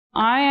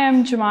I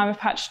am Jemima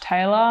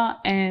Taylor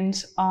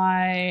and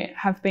I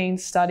have been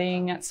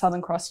studying at Southern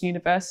Cross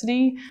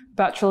University,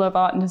 Bachelor of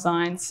Art and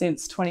Design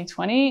since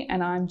 2020,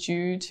 and I'm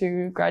due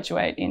to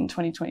graduate in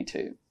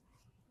 2022.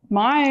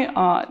 My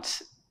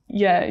art,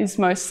 is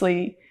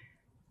mostly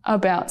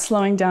about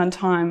slowing down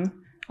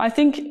time. I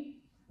think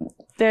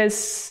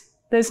there's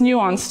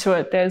nuance to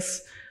it.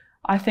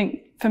 I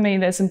think for me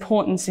there's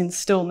importance in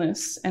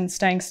stillness and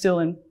staying still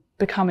and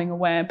becoming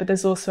aware, but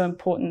there's also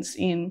importance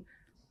in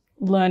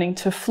learning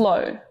to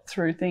flow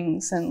through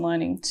things and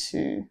learning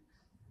to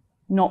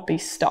not be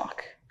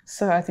stuck.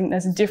 So I think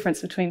there's a difference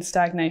between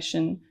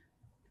stagnation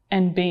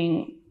and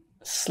being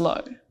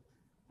slow.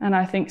 And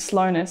I think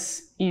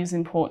slowness is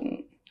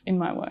important in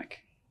my work.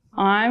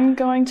 I'm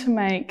going to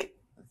make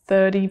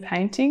 30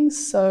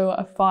 paintings, so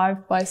a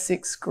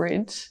 5x6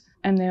 grid,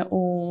 and they're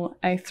all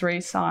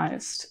A3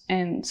 sized,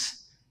 and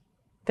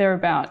they're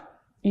about,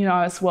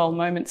 as well,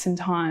 moments in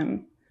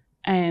time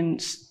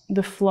and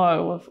the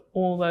flow of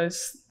all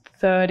those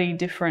 30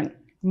 different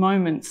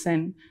moments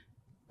and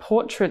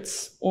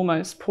portraits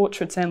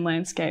and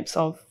landscapes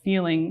of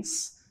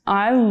feelings.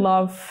 I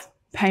love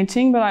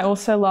painting, but I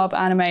also love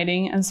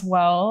animating as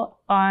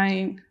well.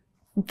 I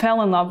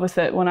fell in love with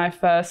it when I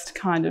first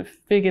kind of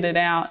figured it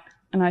out,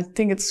 and I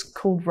think it's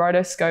called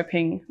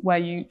rotoscoping, where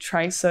you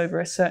trace over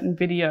a certain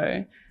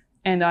video,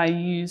 and I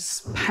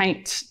use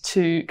paint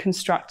to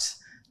construct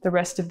the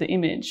rest of the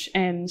image.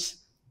 And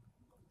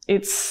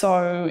it's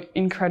so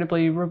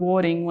incredibly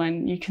rewarding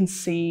when you can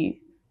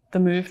see the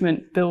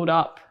movement build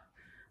up.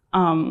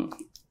 And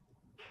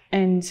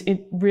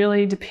it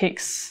really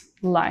depicts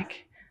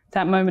like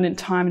that moment in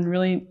time and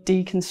really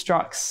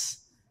deconstructs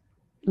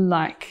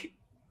like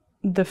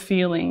the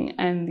feeling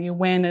and the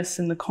awareness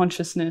and the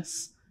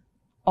consciousness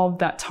of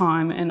that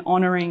time, and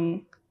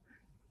honouring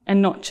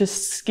and not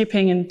just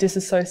skipping and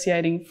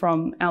disassociating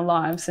from our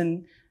lives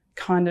and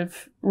kind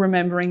of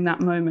remembering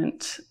that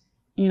moment,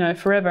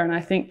 forever. And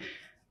I think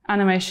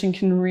animation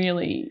can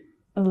really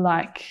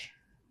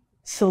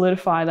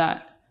solidify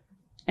that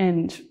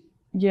and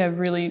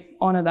really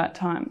honour that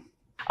time.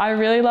 I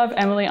really love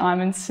Emily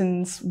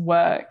Imonson's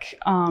work.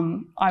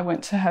 I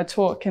went to her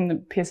talk in the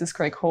Pierces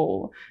Creek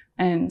Hall,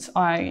 and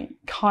I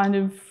kind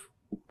of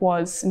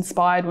was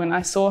inspired when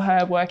I saw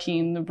her working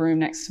in the room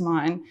next to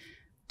mine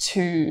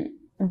to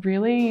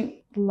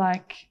really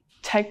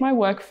take my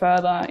work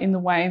further in the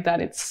way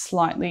that it's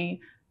slightly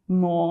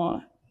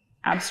more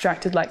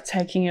abstracted, like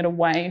taking it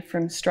away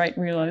from straight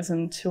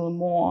realism to a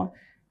more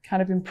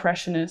kind of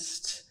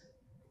impressionist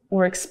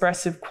or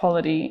expressive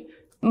quality.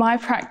 My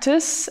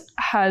practice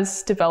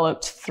has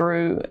developed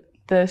through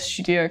the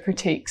studio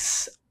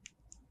critiques,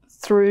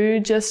 through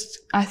just,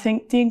 I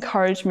think, the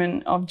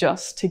encouragement of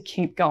just to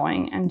keep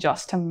going and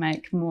just to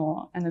make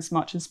more and as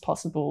much as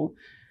possible,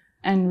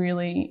 and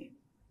really,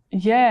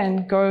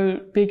 and go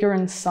bigger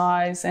in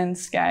size and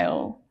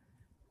scale,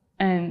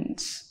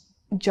 and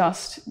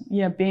just,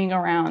 being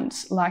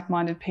around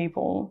like-minded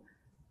people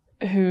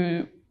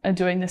who are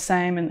doing the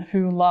same and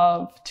who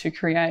love to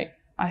create,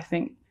 I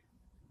think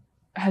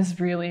has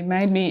really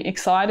made me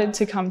excited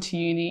to come to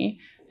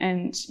uni.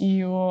 And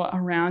you're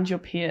around your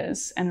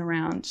peers and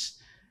around,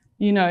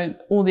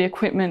 all the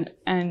equipment,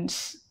 and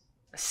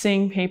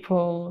seeing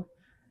people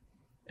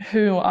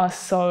who are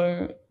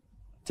so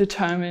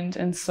determined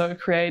and so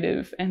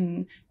creative,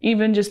 and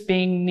even just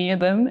being near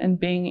them and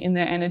being in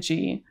their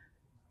energy,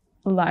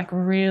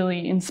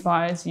 really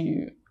inspires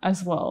you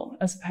as well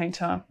as a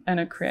painter and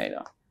a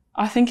creator.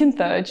 I think in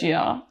third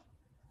year,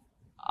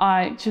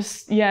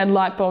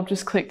 light bulb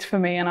just clicked for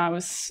me, and I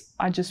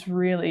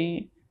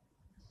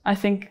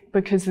think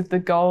because of the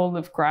goal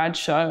of grad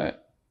show,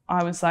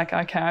 I was like,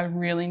 okay, I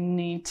really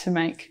need to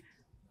make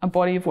a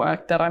body of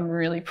work that I'm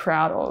really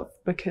proud of,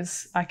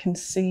 because I can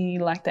see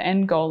the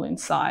end goal in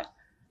sight.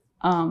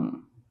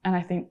 And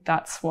I think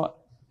that's what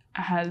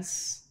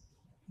has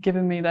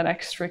given me that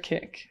extra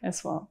kick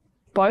as well.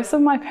 Both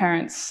of my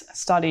parents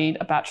studied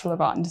a Bachelor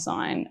of Art and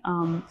Design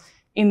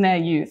in their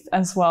youth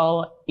as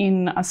well,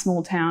 in a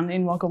small town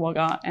in Wagga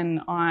Wagga,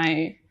 and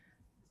I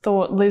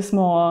thought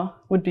Lismore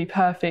would be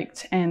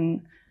perfect,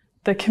 and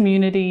the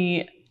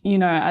community,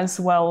 as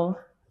well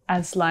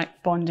as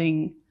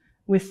bonding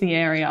with the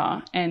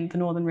area and the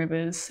Northern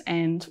Rivers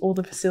and all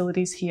the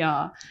facilities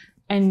here,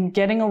 and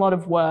getting a lot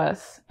of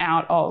worth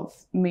out of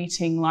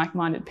meeting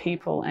like-minded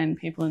people and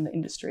people in the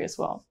industry as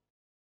well.